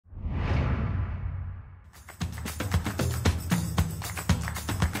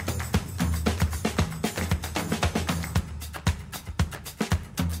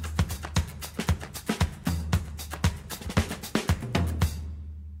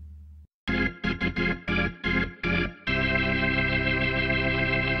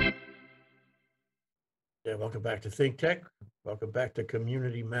Yeah, welcome back to ThinkTech. Welcome back to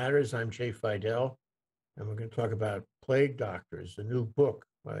Community Matters. I'm Jay Fidell, and we're going to talk about Plague Doctors, a new book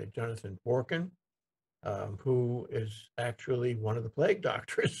by Jonathan Dworkin, who is actually one of the plague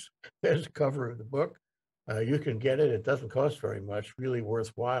doctors. There's a cover of the book. You can get it. It doesn't cost very much, really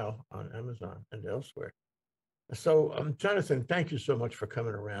worthwhile on Amazon and elsewhere. So, Jonathan, thank you so much for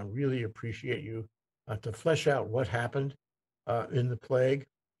coming around. Really appreciate you to flesh out what happened in the plague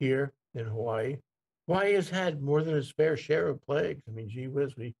here in Hawaii. Hawaii has had more than its fair share of plagues. I mean, gee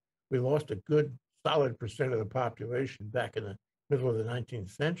whiz, we lost a good solid percent of the population back in the middle of the 19th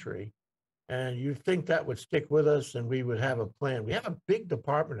century. And you'd think that would stick with us and we would have a plan. We have a big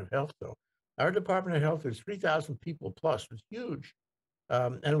Department of Health, though. Our Department of Health is 3,000 people plus. It's huge.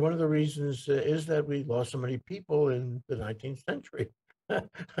 And one of the reasons is that we lost so many people in the 19th century.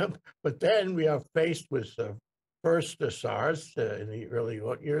 But then we are faced with first SARS in the early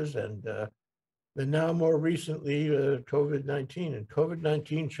years, and now more recently COVID-19. And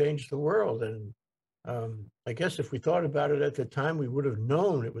COVID-19 changed the world. And I guess if we thought about it at the time, we would have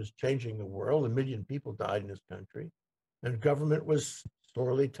known it was changing the world. 1 million people died in this country, and government was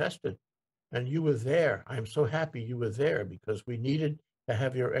sorely tested. And you were there. I'm so happy you were there because we needed to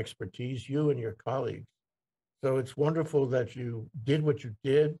have your expertise, you and your colleagues. So it's wonderful that you did what you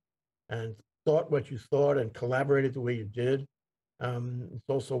did and thought what you thought and collaborated the way you did. It's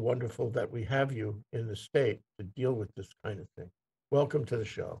also wonderful that we have you in the state to deal with this kind of thing. Welcome to the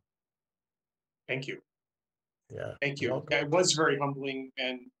show. Thank you. Yeah. Thank you. Welcome. It was very humbling.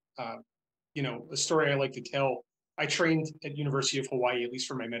 And, a story I like to tell, I trained at University of Hawaii, at least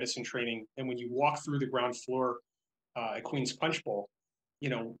for my medicine training. And when you walk through the ground floor at Queen's Punch Bowl,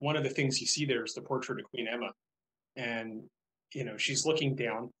 one of the things you see there is the portrait of Queen Emma. And, she's looking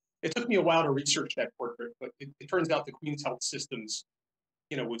down. It took me a while to research that portrait, but it turns out the Queen's health systems,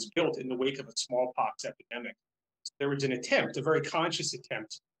 was built in the wake of a smallpox epidemic. So there was an attempt, a very conscious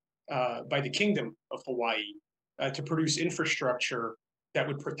attempt by the Kingdom of Hawaii to produce infrastructure that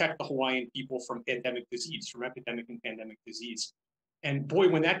would protect the Hawaiian people from epidemic and pandemic disease. And boy,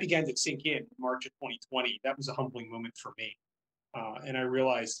 when that began to sink in March of 2020, that was a humbling moment for me. And I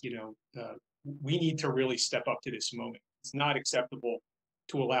realized, we need to really step up to this moment. It's not acceptable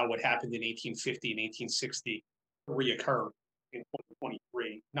to allow what happened in 1850 and 1860 to reoccur in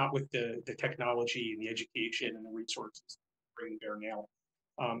 2023, not with the technology and the education and the resources bring there now.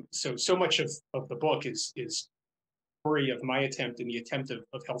 So much of the book is story of my attempt and the attempt of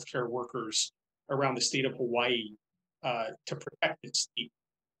healthcare workers around the state of Hawaii to protect the state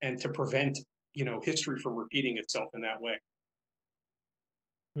and to prevent, history from repeating itself in that way.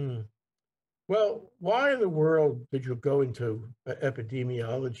 Well, why in the world did you go into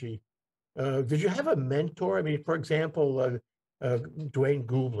epidemiology? Did you have a mentor? I mean, for example, Dwayne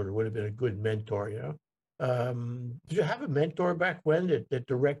Gubler would have been a good mentor, Did you have a mentor back when that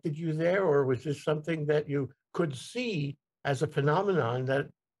directed you there, or was this something that you could see as a phenomenon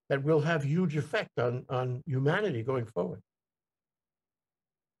that will have huge effect on humanity going forward?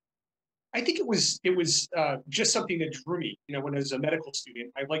 I think it was just something that drew me. When I was a medical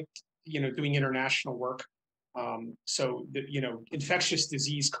student, I liked doing international work. Infectious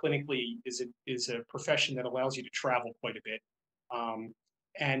disease clinically is a profession that allows you to travel quite a bit,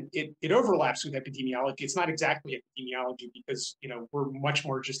 and it overlaps with epidemiology. It's not exactly epidemiology because we're much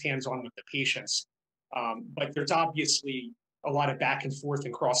more just hands-on with the patients, but there's obviously a lot of back and forth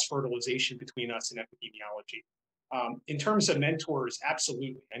and cross-fertilization between us and epidemiology. In terms of mentors,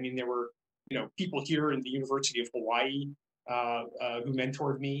 absolutely. I mean, there were people here in the University of Hawaii who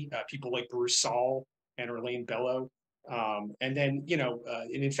mentored me, people like Bruce Saul and Elaine Bello. And then,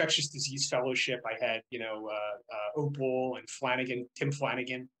 in infectious disease fellowship, I had, Opal and Tim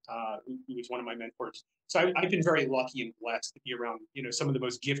Flanagan, who was one of my mentors. So I've been very lucky and blessed to be around, some of the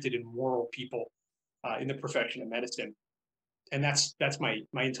most gifted and moral people in the profession of medicine. And that's my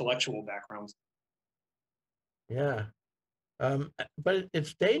intellectual background. Yeah. But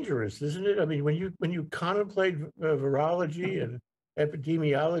it's dangerous, isn't it? I mean, when you contemplate virology and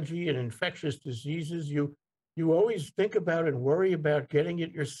epidemiology and infectious diseases, you always think about and worry about getting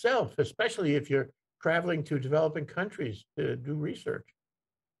it yourself, especially if you're traveling to developing countries to do research.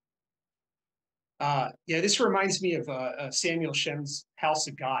 This reminds me of Samuel Shem's House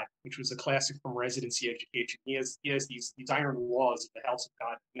of God, which was a classic from residency education. He has these iron laws of the House of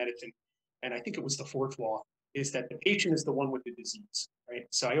God medicine, and I think it was the fourth law, is that the patient is the one with the disease, right?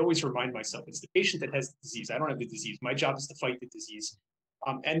 So I always remind myself, it's the patient that has the disease. I don't have the disease. My job is to fight the disease.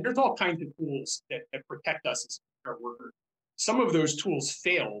 And there's all kinds of tools that protect us as healthcare workers. Some of those tools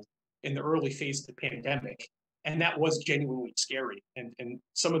failed in the early phase of the pandemic, and that was genuinely scary. And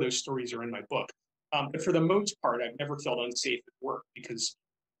some of those stories are in my book. But for the most part, I've never felt unsafe at work because,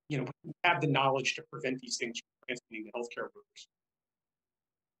 we have the knowledge to prevent these things from transmitting to healthcare workers.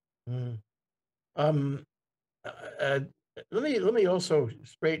 Mm. Um, uh, let me also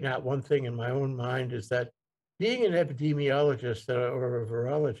straighten out one thing in my own mind is that being an epidemiologist or a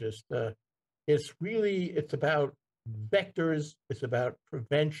virologist, it's about vectors, it's about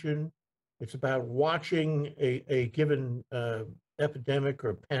prevention, it's about watching a given epidemic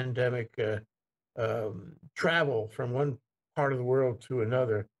or pandemic travel from one part of the world to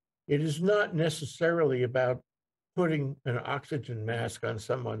another. It is not necessarily about putting an oxygen mask on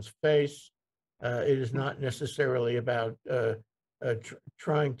someone's face. It is not necessarily about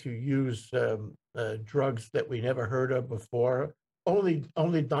trying to use drugs that we never heard of before. Only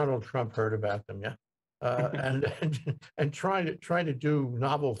Donald Trump heard about them, yeah. And trying to do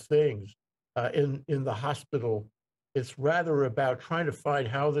novel things in the hospital. It's rather about trying to find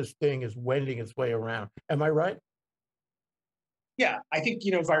how this thing is wending its way around. Am I right? Yeah, I think,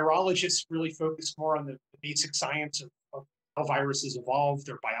 virologists really focus more on the basic science of how viruses evolve,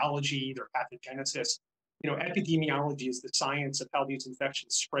 their biology, their pathogenesis. Epidemiology is the science of how these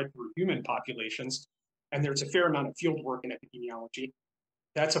infections spread through human populations. And there's a fair amount of field work in epidemiology.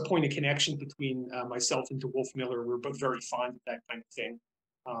 That's a point of connection between myself and DeWolf Miller. We're both very fond of that kind of thing.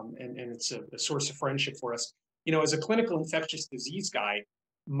 And it's a source of friendship for us. As a clinical infectious disease guy,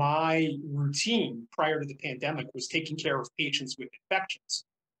 my routine prior to the pandemic was taking care of patients with infections.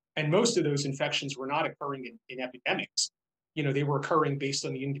 And most of those infections were not occurring in epidemics. They were occurring based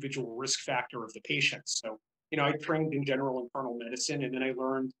on the individual risk factor of the patient. So, I trained in general internal medicine, and then I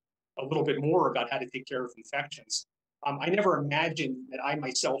learned a little bit more about how to take care of infections. I never imagined that I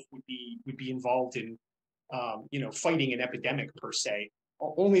myself would be involved in, fighting an epidemic per se.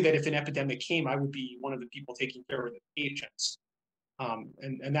 Only that if an epidemic came, I would be one of the people taking care of the patients.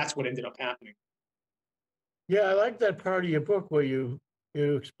 And that's what ended up happening. Yeah, I like that part of your book where you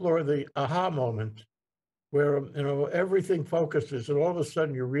explore the aha moment, where everything focuses, and all of a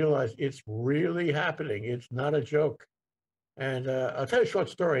sudden you realize it's really happening. It's not a joke. And I'll tell you a short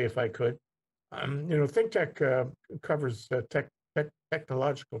story if I could. ThinkTech covers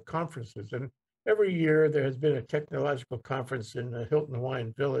technological conferences, and every year there has been a technological conference in Hilton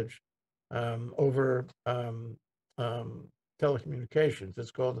Hawaiian Village over telecommunications.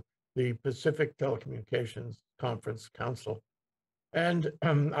 It's called the Pacific Telecommunications Conference Council. And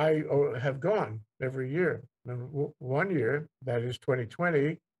I have gone every year. And one year, that is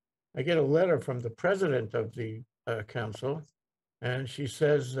 2020, I get a letter from the president of the council, and she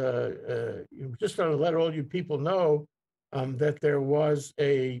says, just to let all you people know that there was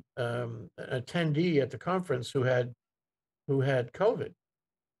an attendee at the conference who had COVID.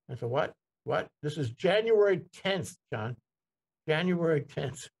 I said, what? What? This is January 10th, John. January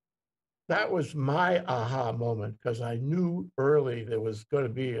 10th. That was my aha moment because I knew early there was going to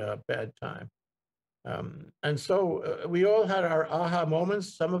be a bad time. And so we all had our aha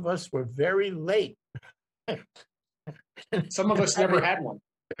moments. Some of us were very late. Some of us never had one.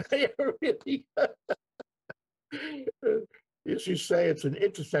 Really, as you say, it's an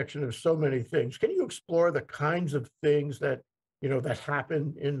intersection of so many things. Can you explore the kinds of things that that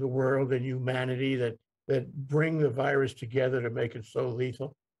happen in the world and humanity that bring the virus together to make it so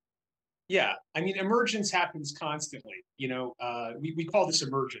lethal? Yeah, I mean, emergence happens constantly. We call this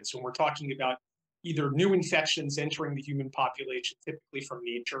emergence when we're talking about either new infections entering the human population, typically from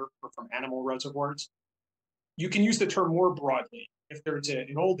nature or from animal reservoirs. You can use the term more broadly if there's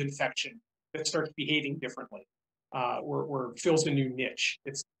an old infection that starts behaving differently or fills a new niche.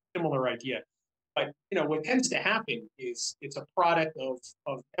 It's a similar idea. But what tends to happen is it's a product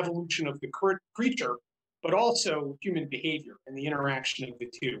of evolution of the creature, but also human behavior and the interaction of the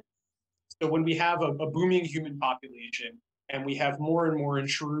two. So when we have a booming human population and we have more and more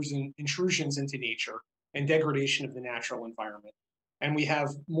intrusions into nature and degradation of the natural environment, and we have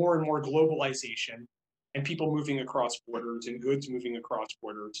more and more globalization and people moving across borders and goods moving across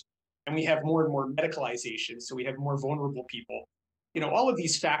borders, and we have more and more medicalization, so we have more vulnerable people. All of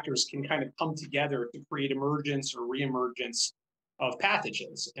these factors can kind of come together to create emergence or reemergence of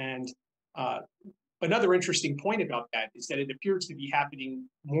pathogens. And another interesting point about that is that it appears to be happening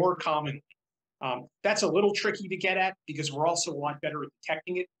more commonly. That's a little tricky to get at because we're also a lot better at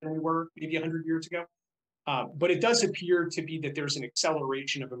detecting it than we were maybe 100 years ago. But it does appear to be that there's an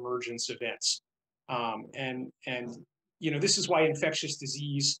acceleration of emergence events. And this is why infectious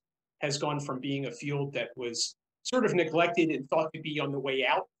disease has gone from being a field that was sort of neglected and thought to be on the way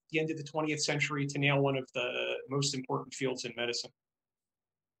out at the end of the 20th century to now one of the most important fields in medicine.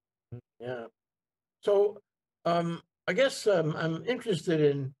 Yeah. So I guess I'm interested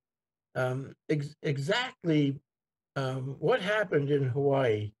in exactly what happened in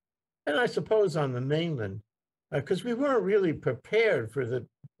Hawaii, and I suppose on the mainland, because we weren't really prepared for the,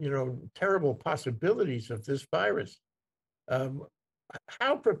 terrible possibilities of this virus. Um,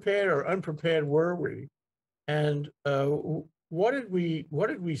 how prepared or unprepared were we? And what did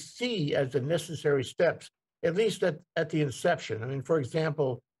we see as the necessary steps, at least at the inception? I mean, for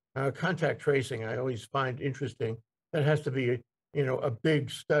example, contact tracing, I always find interesting. That has to be, a big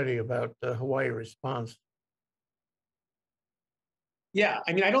study about the Hawaii response. Yeah,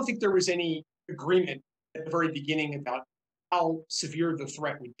 I mean, I don't think there was any agreement at the very beginning about how severe the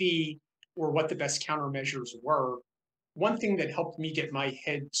threat would be or what the best countermeasures were. One thing that helped me get my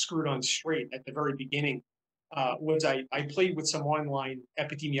head screwed on straight at the very beginning was I played with some online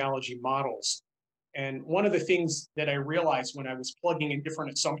epidemiology models. And one of the things that I realized when I was plugging in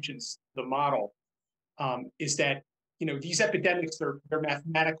different assumptions to the model is that these epidemics, they're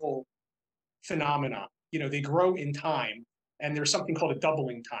mathematical phenomena. They grow in time, and there's something called a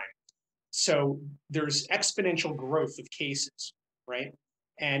doubling time. So there's exponential growth of cases, right?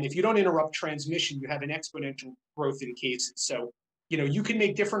 And if you don't interrupt transmission, you have an exponential growth in cases. So, you can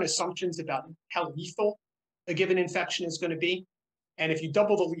make different assumptions about how lethal a given infection is going to be. And if you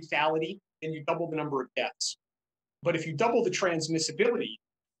double the lethality, then you double the number of deaths. But if you double the transmissibility,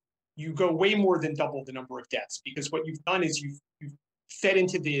 you go way more than double the number of deaths, because what you've done is you've fed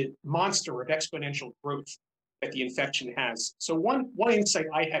into the monster of exponential growth that the infection has. So one insight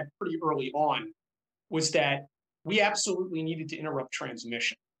I had pretty early on was that we absolutely needed to interrupt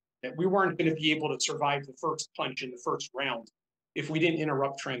transmission, that we weren't going to be able to survive the first punch in the first round if we didn't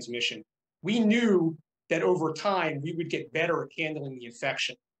interrupt transmission. We knew that over time we would get better at handling the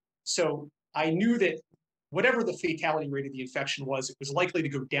infection. So I knew that whatever the fatality rate of the infection was, it was likely to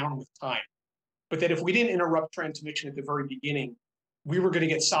go down with time. But that if we didn't interrupt transmission at the very beginning, we were going to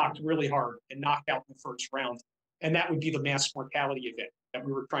get socked really hard and knocked out in the first round. And that would be the mass mortality event that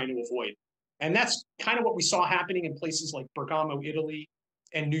we were trying to avoid. And that's kind of what we saw happening in places like Bergamo, Italy,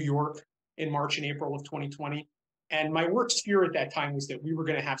 and New York in March and April of 2020. And my worst fear at that time was that we were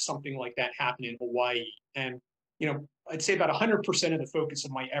going to have something like that happen in Hawaii. And, I'd say about 100% of the focus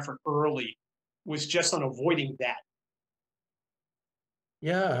of my effort early was just on avoiding that.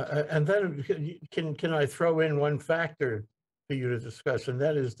 Yeah, and then can I throw in one factor for you to discuss, and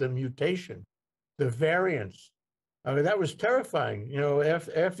that is the mutation, the variants. I mean, that was terrifying.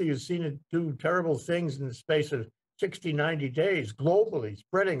 After you've seen it do terrible things in the space of 60, 90 days, globally,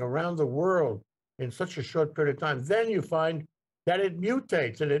 spreading around the world in such a short period of time, then you find that it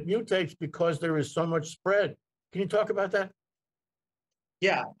mutates, and it mutates because there is so much spread. Can you talk about that?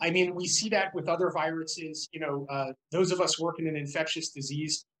 Yeah, I mean, we see that with other viruses. Those of us working in infectious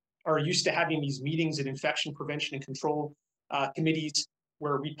disease are used to having these meetings at infection prevention and control committees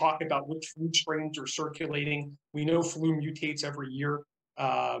where we talk about which flu strains are circulating. We know flu mutates every year,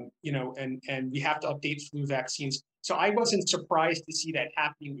 and we have to update flu vaccines. So I wasn't surprised to see that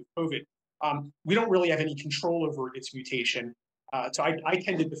happening with COVID. We don't really have any control over its mutation. So I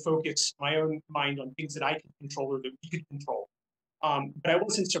tended to focus my own mind on things that I could control or that we could control. But I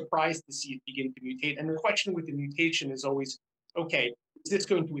wasn't surprised to see it begin to mutate. And the question with the mutation is always, okay, is this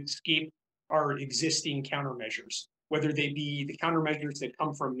going to escape our existing countermeasures, whether they be the countermeasures that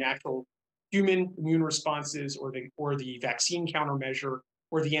come from natural human immune responses or the vaccine countermeasure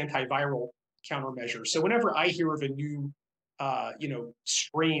or the antiviral countermeasure. So whenever I hear of a new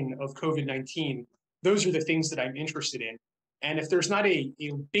strain of COVID-19, those are the things that I'm interested in. And if there's not a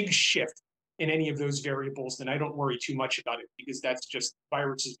big shift in any of those variables, then I don't worry too much about it, because that's just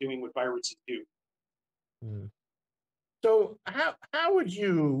viruses doing what viruses do. Mm. So how would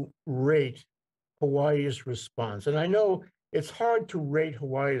you rate Hawaii's response? And I know it's hard to rate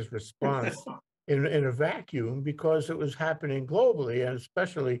Hawaii's response in a vacuum because it was happening globally, and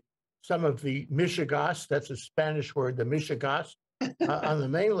especially some of the mishigas, that's a Spanish word, the mishigas on the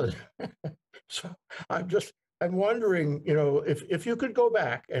mainland. So I'm wondering, if you could go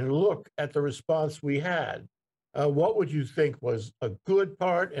back and look at the response we had, what would you think was a good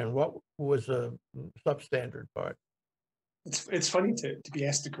part and what was a substandard part? It's funny to be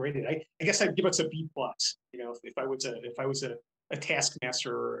asked to grade it. I guess I'd give us a B plus. If I was a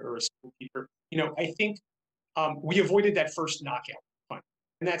taskmaster or a school teacher, I think we avoided that first knockout punch,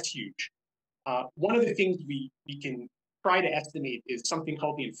 and that's huge. One of the things we can try to estimate is something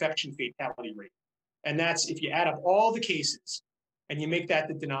called the infection fatality rate. And that's if you add up all the cases and you make that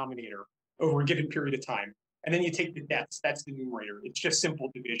the denominator over a given period of time, and then you take the deaths, that's the numerator. It's just simple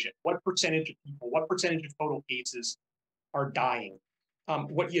division. What percentage of people, what percentage of total cases are dying?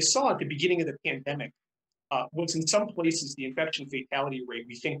 What you saw at the beginning of the pandemic was in some places the infection fatality rate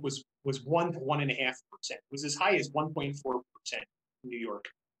we think was 1 to 1.5%. Was as high as 1.4% in New York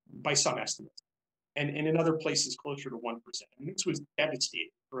by some estimates, and in other places closer to 1%. And this was devastating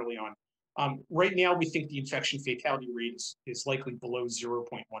early on. Right now, we think the infection fatality rate is likely below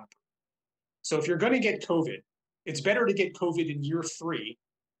 0.1%. So if you're going to get COVID, it's better to get COVID in year 3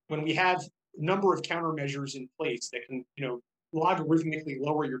 when we have a number of countermeasures in place that can, logarithmically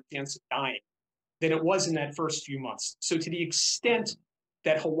lower your chance of dying than it was in that first few months. So to the extent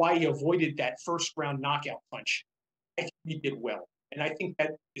that Hawaii avoided that first round knockout punch, I think we did well. And I think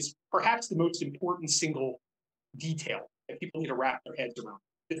that is perhaps the most important single detail that people need to wrap their heads around.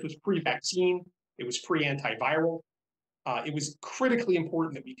 This was pre-vaccine, it was pre-antiviral. It was critically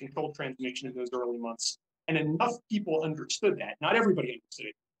important that we controlled transmission in those early months. And enough people understood that. Not everybody understood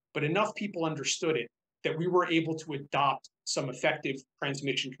it, but enough people understood it that we were able to adopt some effective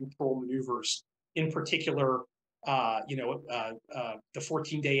transmission control maneuvers. In particular, the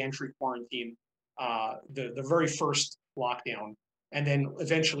 14-day entry quarantine, the very first lockdown, and then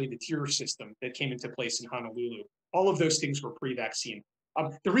eventually the tier system that came into place in Honolulu. All of those things were pre-vaccine.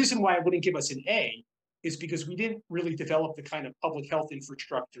 The reason why I wouldn't give us an A is because we didn't really develop the kind of public health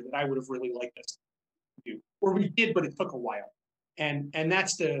infrastructure that I would have really liked us to do. Or we did, but it took a while. And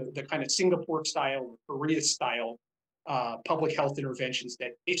that's the kind of Singapore style, Korea style public health interventions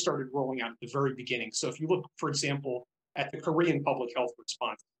that they started rolling out at the very beginning. So if you look, for example, at the Korean public health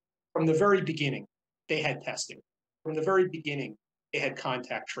response, from the very beginning, they had testing. From the very beginning, they had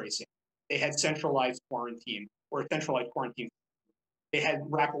contact tracing. They had centralized quarantine or centralized quarantine. They had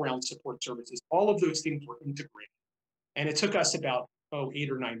wraparound support services. All of those things were integrated. And it took us about,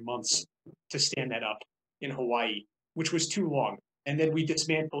 8 or 9 months to stand that up in Hawaii, which was too long. And then we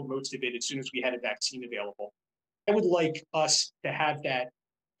dismantled most of it as soon as we had a vaccine available. I would like us to have that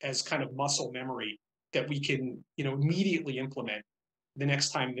as kind of muscle memory that we can, immediately implement the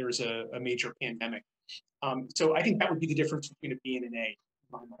next time there's a major pandemic. So I think that would be the difference between a B and an A.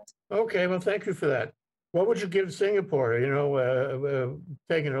 Okay, well, thank you for that. What would you give Singapore?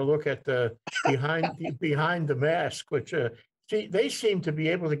 Taking a look at the behind the mask, which they seem to be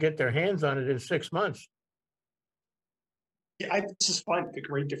able to get their hands on it in 6 months. Yeah, this is fun. The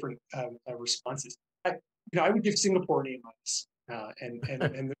great different responses. I would give Singapore an A-,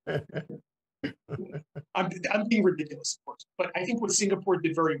 and I'm being ridiculous, of course, but I think what Singapore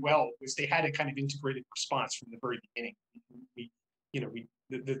did very well was they had a kind of integrated response from the very beginning.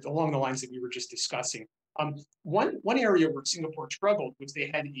 Along the lines that we were just discussing. One area where Singapore struggled was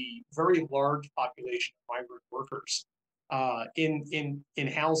they had a very large population of migrant workers in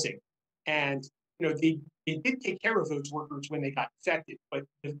housing, and they did take care of those workers when they got infected, but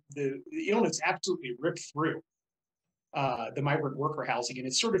the illness absolutely ripped through the migrant worker housing, and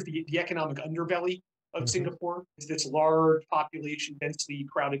it's sort of the economic underbelly of Singapore is this large population, densely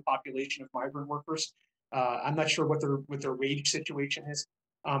crowded population of migrant workers. I'm not sure what their wage situation is,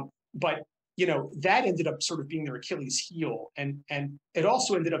 but that ended up sort of being their Achilles heel, and it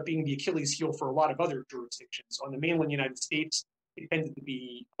also ended up being the Achilles heel for a lot of other jurisdictions on the mainland United States. It tended to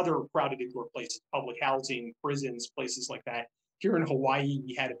be other crowded indoor places, public housing, prisons, places like that. Here in Hawaii,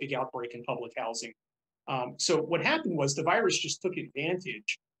 we had a big outbreak in public housing. So what happened was the virus just took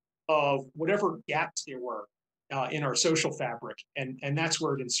advantage of whatever gaps there were in our social fabric, and that's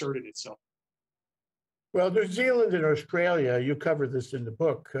where it inserted itself. Well, New Zealand and Australia, you covered this in the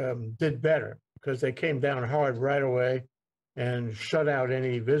book, did better because they came down hard right away and shut out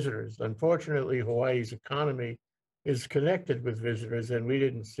any visitors. Unfortunately, Hawaii's economy is connected with visitors, and we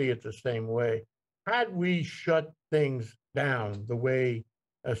didn't see it the same way. Had we shut things down the way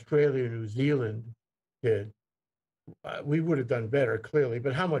Australia and New Zealand did, we would have done better, clearly,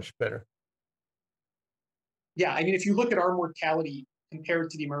 but how much better? Yeah, I mean, if you look at our mortality compared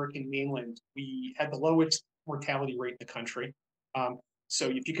to the American mainland, we had the lowest mortality rate in the country. So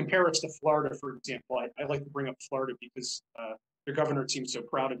if you compare us to Florida, for example, I like to bring up Florida because their governor seems so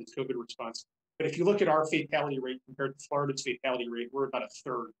proud of his COVID response. But if you look at our fatality rate compared to Florida's fatality rate, we're about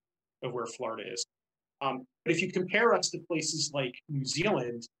 1/3 of where Florida is. But if you compare us to places like New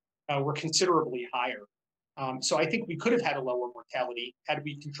Zealand, we're considerably higher. So I think we could have had a lower mortality had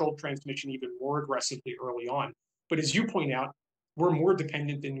we controlled transmission even more aggressively early on. But as you point out, we're more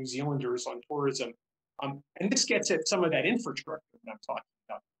dependent than New Zealanders on tourism. And this gets at some of that infrastructure that I'm talking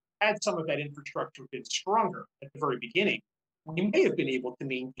about. Had some of that infrastructure been stronger at the very beginning, we may have been able to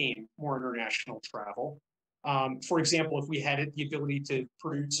maintain more international travel. For example, if we had the ability to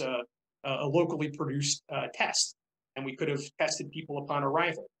produce a locally produced test, and we could have tested people upon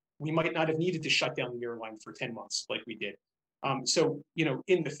arrival, we might not have needed to shut down the airline for 10 months like we did. So,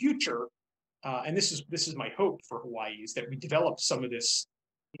 in the future, and this is my hope for Hawaii, is that we develop some of this,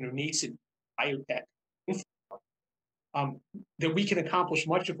 nascent biotech, that we can accomplish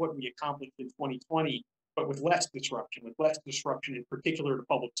much of what we accomplished in 2020, but with less disruption in particular to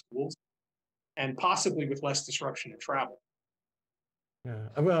public schools, and possibly with less disruption in travel. Yeah.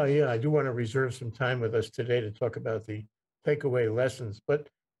 Well, yeah, I do want to reserve some time with us today to talk about the takeaway lessons. But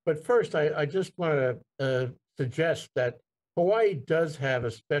first, I just want to suggest that Hawaii does have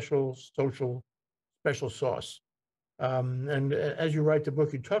a special sauce. And as you write the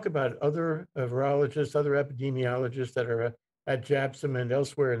book, you talk about other virologists, other epidemiologists that are at JAPSOM and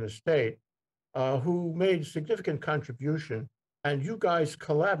elsewhere in the state who made significant contribution, and you guys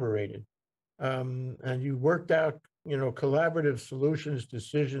collaborated. And you worked out, collaborative solutions,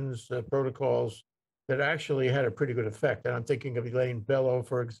 decisions, protocols that actually had a pretty good effect. And I'm thinking of Elaine Bello,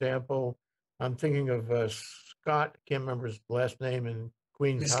 for example. I'm thinking of Scott, can't remember his last name, in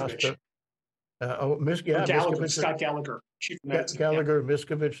Queens Hospital. Gallagher, Scott Gallagher, Chief of Medicine. Gallagher,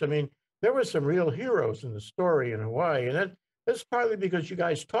 Miskovich. I mean, there were some real heroes in the story in Hawaii, and that's partly because you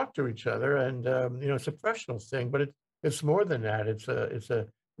guys talk to each other, and it's a professional thing, but it's more than that. It's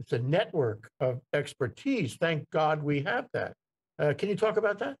a network of expertise. Thank God we have that. Can you talk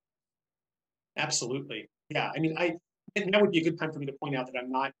about that? Absolutely. Yeah. I mean, and that would be a good time for me to point out that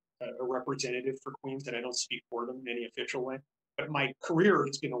I'm not a representative for Queens, that I don't speak for them in any official way. But my career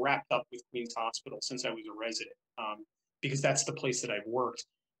has been wrapped up with Queens Hospital since I was a resident, because that's the place that I've worked.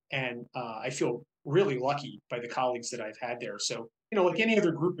 And I feel really lucky by the colleagues that I've had there. So, like any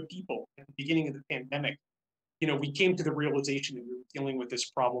other group of people at the beginning of the pandemic, we came to the realization that we were dealing with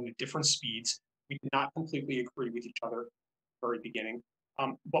this problem at different speeds. We did not completely agree with each other at the very beginning.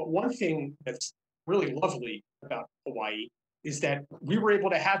 But one thing that's really lovely about Hawaii is that we were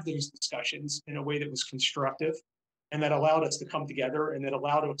able to have those discussions in a way that was constructive, and that allowed us to come together, and that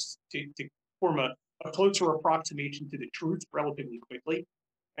allowed us to form a closer approximation to the truth relatively quickly,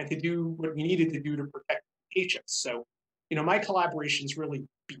 and to do what we needed to do to protect patients. So, my collaborations really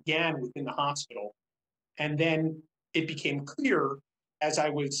began within the hospital. And then it became clear as I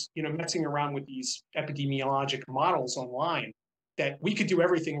was, messing around with these epidemiologic models online, that we could do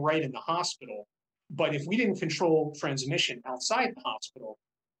everything right in the hospital. But if we didn't control transmission outside the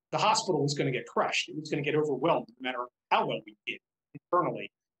hospital was going to get crushed. It was going to get overwhelmed no matter how well we did internally.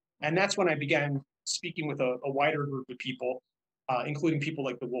 And that's when I began speaking with a wider group of people, including people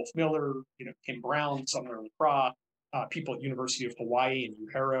like the Wolf Miller, Kim Brown, Sumner LaCroix, people at University of Hawaii and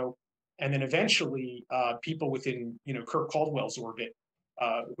UHERO, and then eventually people within, Kirk Caldwell's orbit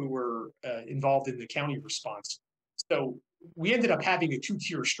who were involved in the county response. So we ended up having a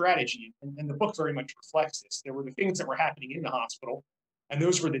two-tier strategy, and the book very much reflects this. There were the things that were happening in the hospital, and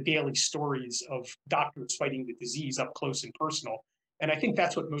those were the daily stories of doctors fighting the disease up close and personal. And I think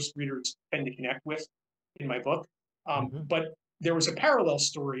that's what most readers tend to connect with in my book. But there was a parallel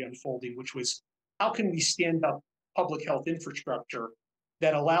story unfolding, which was, how can we stand up public health infrastructure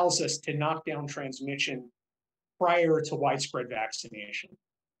that allows us to knock down transmission prior to widespread vaccination?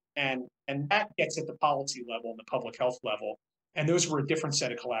 And that gets at the policy level and the public health level. And those were a different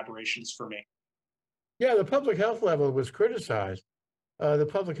set of collaborations for me. Yeah, the public health level was criticized. The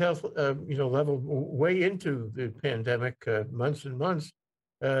public health, level way into the pandemic, months and months,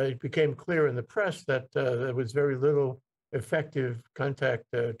 it became clear in the press that there was very little effective contact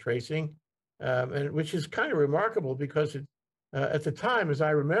tracing, and which is kind of remarkable because at the time, as I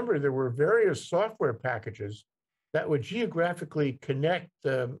remember, there were various software packages that would geographically connect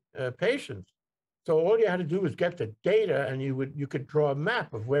patients. So all you had to do was get the data, and you could draw a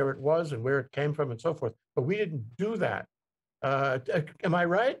map of where it was and where it came from and so forth. But we didn't do that. Am I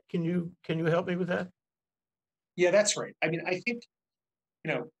right? Can you help me with that? Yeah, that's right. I mean, I think,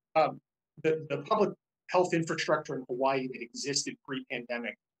 the public health infrastructure in Hawaii that existed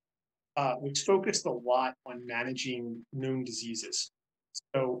pre-pandemic was focused a lot on managing known diseases.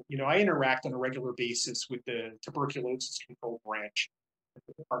 So, I interact on a regular basis with the tuberculosis control branch at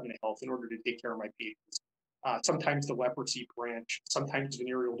the Department of Health in order to take care of my patients. Sometimes the leprosy branch, sometimes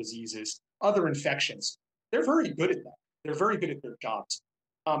venereal diseases, other infections. They're very good at that. They're very good at their jobs.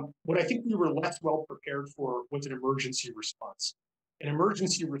 What I think we were less well prepared for was an emergency response. An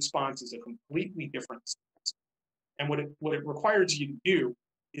emergency response is a completely different response. And what it requires you to do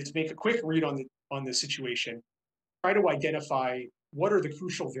is make a quick read on the situation, try to identify what are the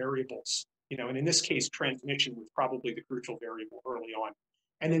crucial variables, and in this case, transmission was probably the crucial variable early on,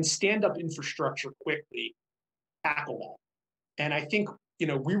 and then stand up infrastructure quickly, tackle that. And I think,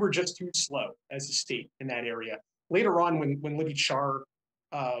 we were just too slow as a state in that area. Later on, when Libby Char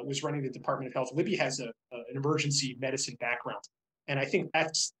was running the Department of Health, Libby has an emergency medicine background. And I think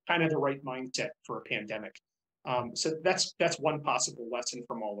that's kind of the right mindset for a pandemic. So that's one possible lesson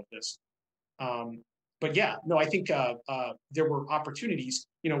from all of this. But yeah, no, I think there were opportunities.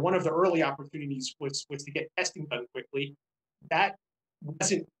 One of the early opportunities was to get testing done quickly. That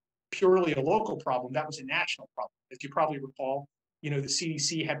wasn't purely a local problem. That was a national problem. As you probably recall, the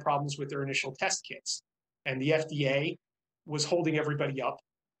CDC had problems with their initial test kits, and the FDA was holding everybody up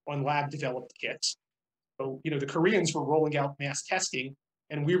on lab-developed kits. So, the Koreans were rolling out mass testing,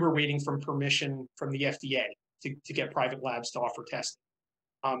 and we were waiting for permission from the FDA to get private labs to offer testing.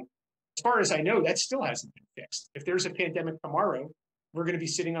 As far as I know, that still hasn't been fixed. If there's a pandemic tomorrow, we're going to be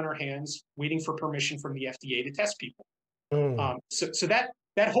sitting on our hands waiting for permission from the FDA to test people. So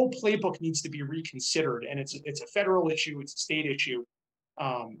that whole playbook needs to be reconsidered, and it's a federal issue, it's a state issue,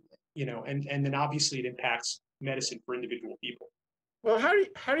 and then obviously it impacts medicine for individual people. Well,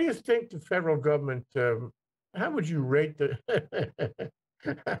 how do you think the federal government? How would you rate the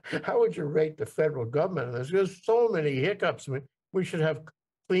how would you rate the federal government? There's so many hiccups. I mean, we should have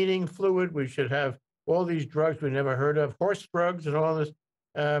cleaning fluid. We should have all these drugs we never heard of, horse drugs, and all this.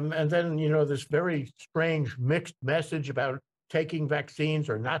 And then this very strange mixed message about taking vaccines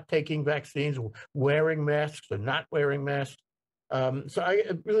or not taking vaccines, wearing masks or not wearing masks. So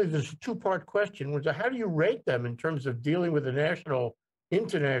there's a two-part question, which is how do you rate them in terms of dealing with a national,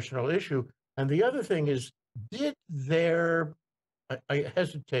 international issue? And the other thing is, did I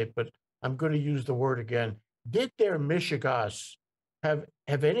hesitate, but I'm going to use the word again, did their mishegas have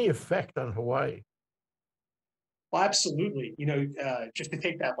any effect on Hawaii? Well, absolutely. Just to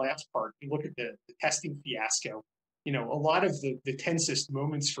take that last part, you look at the testing fiasco, a lot of the tensest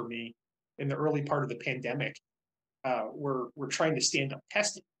moments for me in the early part of the pandemic were trying to stand up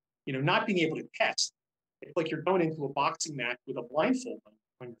testing, not being able to test. It's like you're going into a boxing match with a blindfold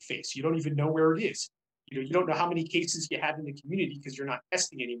on your face. You don't even know where it is. You don't know how many cases you have in the community because you're not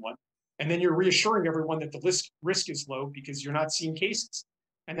testing anyone. And then you're reassuring everyone that the risk is low because you're not seeing cases.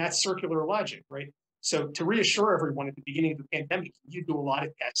 And that's circular logic, right? So to reassure everyone at the beginning of the pandemic, you do a lot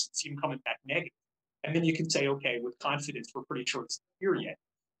of tests and see them coming back negative. And then you can say, okay, with confidence, we're pretty sure it's here yet.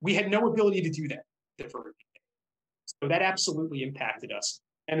 We had no ability to do that. So that absolutely impacted us.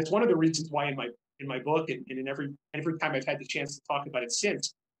 And it's one of the reasons why in my book and in every time I've had the chance to talk about it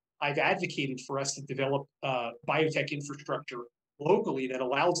since, I've advocated for us to develop biotech infrastructure locally that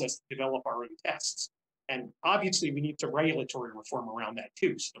allows us to develop our own tests. And obviously we need some regulatory reform around that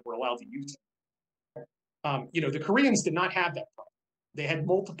too, so that we're allowed to use it. The Koreans did not have that problem. They had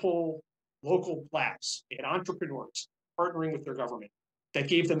multiple local labs. They had entrepreneurs partnering with their government that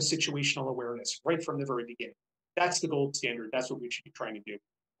gave them situational awareness right from the very beginning. That's the gold standard. That's what we should be trying to do.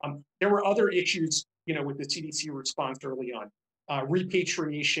 There were other issues, with the CDC response early on.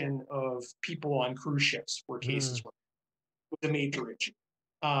 Repatriation of people on cruise ships where cases were was a major issue.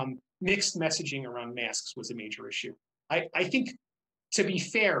 Mixed messaging around masks was a major issue. I think, to be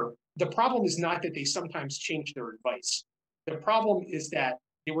fair, the problem is not that they sometimes change their advice. The problem is that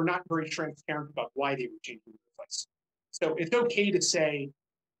they were not very transparent about why they were changing their advice. So it's okay to say,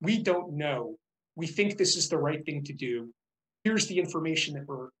 we don't know. We think this is the right thing to do. Here's the information that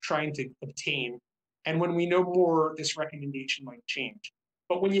we're trying to obtain. And when we know more, this recommendation might change.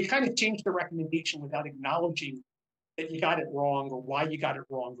 But when you kind of change the recommendation without acknowledging that you got it wrong or why you got it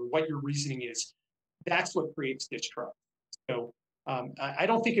wrong or what your reasoning is, that's what creates distrust. So I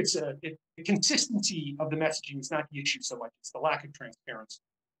don't think it's the consistency of the messaging is not the issue so much. It's the lack of transparency.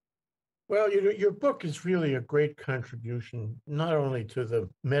 Well, your book is really a great contribution, not only to the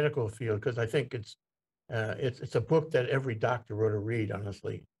medical field, because I think it's a book that every doctor ought to read,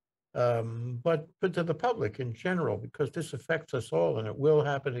 honestly, but to the public in general, because this affects us all, and it will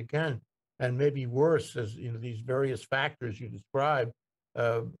happen again, and maybe worse, as these various factors you describe,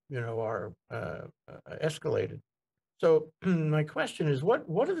 are escalated. So my question is, what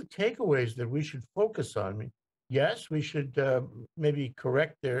are the takeaways that we should focus on? I mean, yes, we should maybe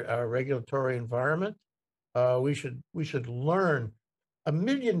correct our regulatory environment. We should learn. 1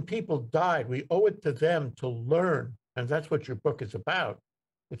 million people died. We owe it to them to learn, and that's what your book is about.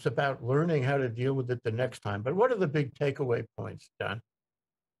 It's about learning how to deal with it the next time. But what are the big takeaway points, John?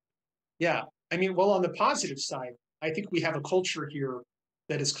 Yeah, I mean, well, on the positive side, I think we have a culture here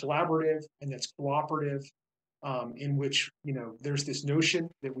that is collaborative and that's cooperative, in which there's this notion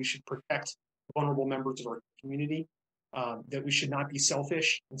that we should protect vulnerable members of our community, that we should not be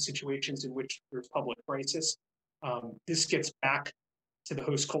selfish in situations in which there's public crisis. This gets back to the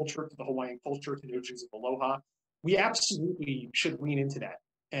host culture, to the Hawaiian culture, to notions of aloha. We absolutely should lean into that.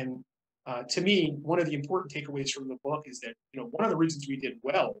 And to me, one of the important takeaways from the book is that one of the reasons we did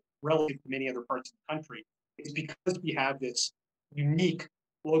well relative to many other parts of the country is because we have this unique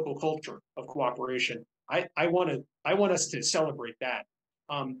local culture of cooperation. I want us to celebrate that.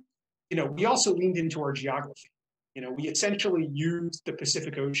 We also leaned into our geography. We essentially used the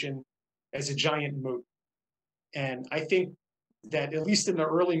Pacific Ocean as a giant moat. And I think that at least in the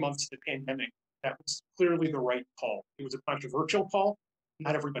early months of the pandemic, that was clearly the right call. It was a controversial call.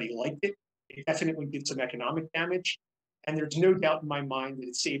 Not everybody liked it. It definitely did some economic damage. And there's no doubt in my mind that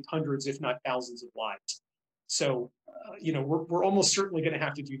it saved hundreds, if not thousands of lives. So, we're almost certainly going to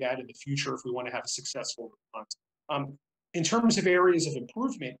have to do that in the future if we want to have a successful response. In terms of areas of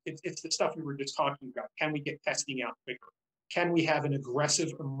improvement, it's the stuff we were just talking about. Can we get testing out quicker? Can we have an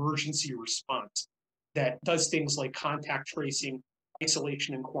aggressive emergency response that does things like contact tracing,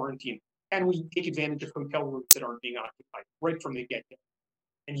 isolation, and quarantine? Can we take advantage of hotel rooms that aren't being occupied right from the get-go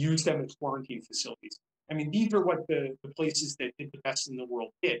and use them as quarantine facilities? I mean, these are what the places that did the best in the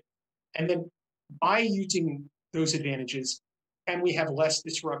world did. And then by using those advantages, can we have less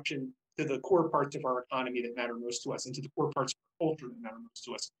disruption to the core parts of our economy that matter most to us and to the core parts of our culture that matter most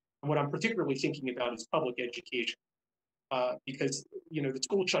to us? And what I'm particularly thinking about is public education, because the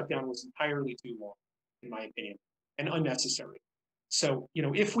school shutdown was entirely too long, in my opinion, and unnecessary. So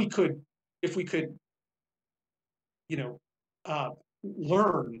if we could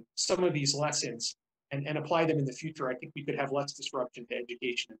learn some of these lessons and apply them in the future, I think we could have less disruption to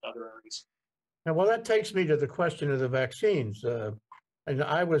education in other areas. Now, well, that takes me to the question of the vaccines. And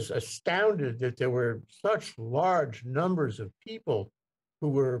I was astounded that there were such large numbers of people who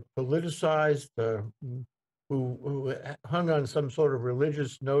were politicized, who hung on some sort of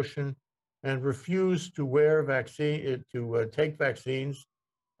religious notion and refused to take vaccines,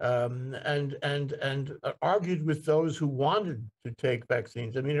 and argued with those who wanted to take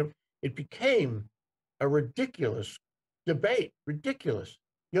vaccines. I mean, it became a ridiculous debate. Ridiculous.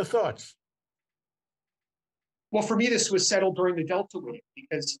 Your thoughts? Well, for me, this was settled during the Delta wave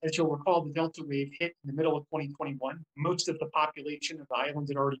because, as you'll recall, the Delta wave hit in the middle of 2021. Most of the population of the island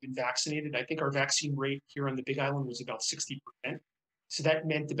had already been vaccinated. I think our vaccine rate here on the Big Island was about 60%. So that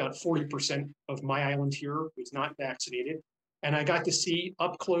meant about 40% of my island here was not vaccinated. And I got to see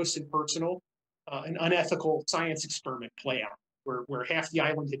up close and personal an unethical science experiment play out, where half the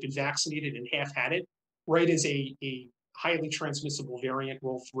island had been vaccinated and half had it, right as a highly transmissible variant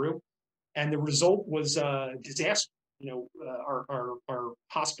rolled through. And the result was a disaster. Our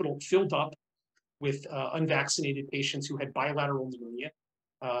hospital filled up with unvaccinated patients who had bilateral pneumonia.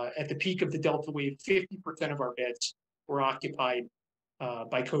 At the peak of the Delta wave, 50% of our beds were occupied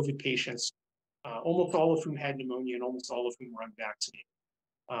by COVID patients, almost all of whom had pneumonia and almost all of whom were unvaccinated.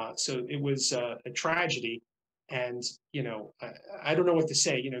 So it was a tragedy. And, I don't know what to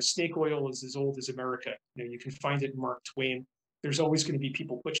say. Snake oil is as old as America. You can find it in Mark Twain. There's always going to be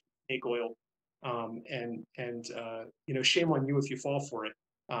people pushing snake oil. Shame on you if you fall for it.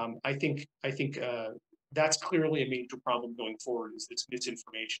 I think that's clearly a major problem going forward, is this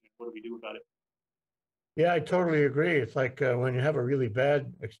misinformation. What do we do about it? Yeah, I totally agree. It's like when you have a really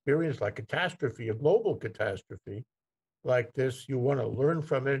bad experience, like catastrophe, a global catastrophe like this, you want to learn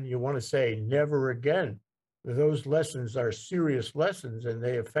from it and you want to say never again. Those lessons are serious lessons and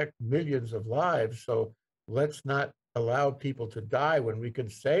they affect millions of lives. So let's not allow people to die when we can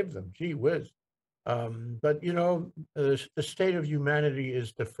save them. Gee whiz. But the state of humanity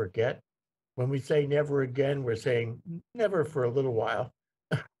is to forget. When we say never again, we're saying never for a little while.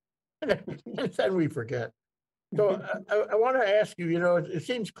 And then we forget. So I want to ask you, it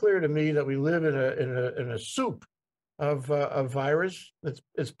seems clear to me that we live in a soup of virus.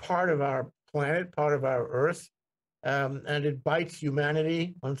 It's part of our planet, part of our Earth, and it bites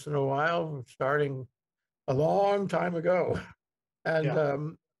humanity once in a while, starting a long time ago,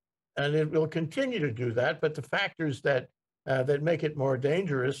 and it will continue to do that. But the factors that make it more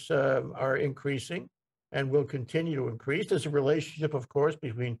dangerous are increasing, and will continue to increase. There's a relationship, of course,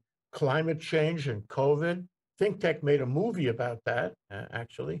 between climate change and COVID. ThinkTech made a movie about that,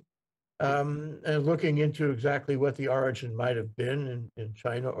 actually, and looking into exactly what the origin might have been in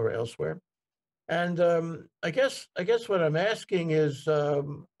China or elsewhere. And I guess what I'm asking is,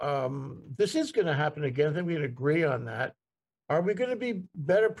 this is going to happen again. I think we can agree on that. Are we going to be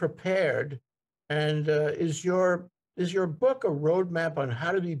better prepared? And is your book a roadmap on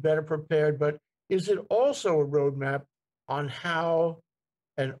how to be better prepared? But is it also a roadmap on how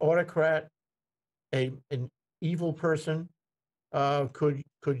an autocrat, an evil person, could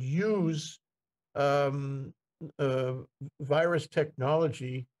use virus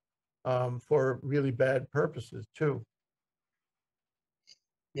technology for really bad purposes too?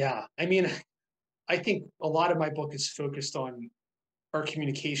 Yeah, I mean, I think a lot of my book is focused on our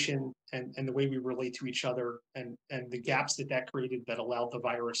communication and the way we relate to each other, and the gaps that created that allowed the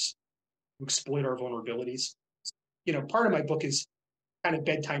virus to exploit our vulnerabilities. Part of my book is kind of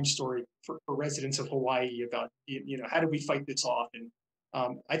bedtime story for residents of Hawaii about, how do we fight this off? And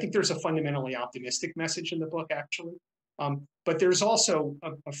I think there's a fundamentally optimistic message in the book, actually. But there's also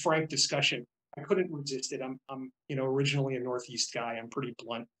a frank discussion. I couldn't resist it. I'm originally a Northeast guy. I'm pretty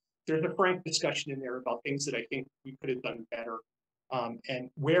blunt. There's a frank discussion in there about things that I think we could have done better, and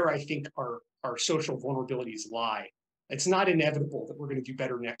where I think our social vulnerabilities lie. It's not inevitable that we're going to do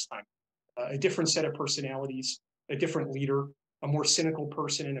better next time. A different set of personalities, a different leader, a more cynical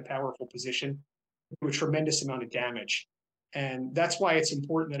person in a powerful position, do a tremendous amount of damage. And that's why it's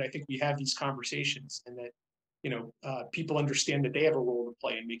important that I think we have these conversations, and that people understand that they have a role to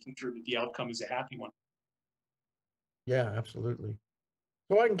play in making sure that the outcome is a happy one. Yeah, absolutely.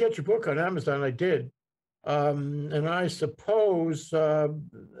 So I can get your book on Amazon. I did. And I suppose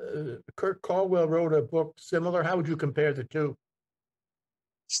Kurt Caldwell wrote a book similar. How would you compare the two?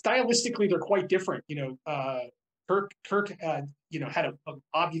 Stylistically, they're quite different. Kirk had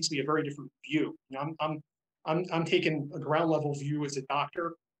obviously a very different view. I'm taking a ground level view as a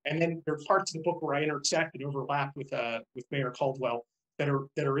doctor, and then there are parts of the book where I intersect and overlap with Mayor Caldwell that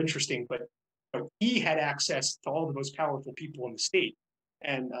are interesting. But he had access to all the most powerful people in the state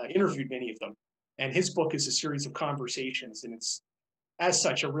and interviewed many of them. And his book is a series of conversations, and it's, as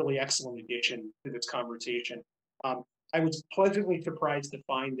such, a really excellent addition to this conversation. I was pleasantly surprised to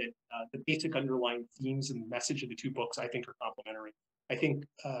find that the basic underlying themes and the message of the two books, I think, are complementary. I think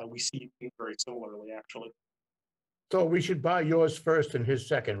we see things very similarly, actually. So we should buy yours first and his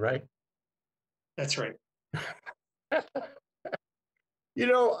second, right? That's right. I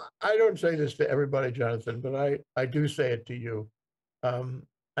don't say this to everybody, Jonathan, but I do say it to you.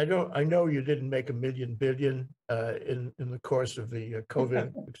 I know you didn't make $1 million billion in the course of the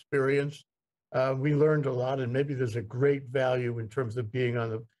COVID experience. We learned a lot, and maybe there's a great value in terms of being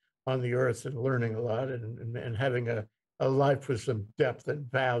on the earth and learning a lot, and having a life with some depth and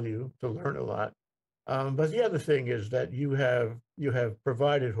value to learn a lot. But the other thing is that you have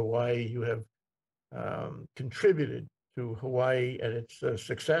provided Hawaii, you have contributed to Hawaii and its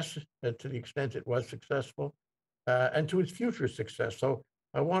success, and to the extent it was successful, and to its future success. So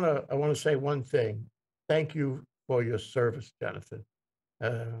I want to say one thing. Thank you for your service, Jonathan.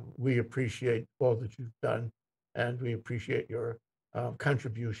 We appreciate all that you've done, and we appreciate your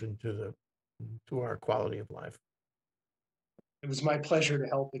contribution to our quality of life. It was my pleasure to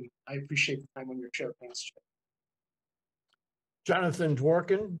help, and I appreciate the time on your show. Thanks, Jay. Jonathan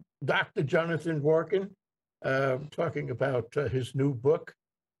Dworkin, Dr. Jonathan Dworkin, talking about his new book,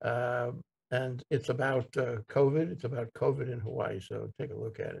 and it's about COVID. It's about COVID in Hawaii. So take a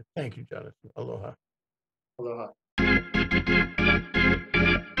look at it. Thank you, Jonathan. Aloha. Aloha.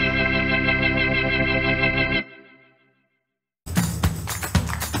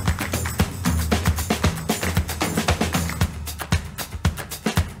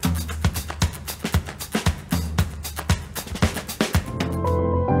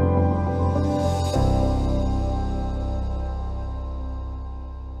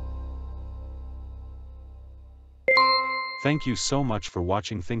 Thank you so much for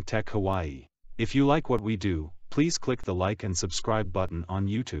watching ThinkTech Hawaii. If you like what we do, please click the like and subscribe button on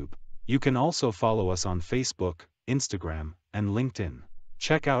YouTube. You can also follow us on Facebook, Instagram, and LinkedIn.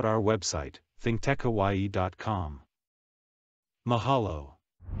 Check out our website, thinktechhawaii.com. Mahalo.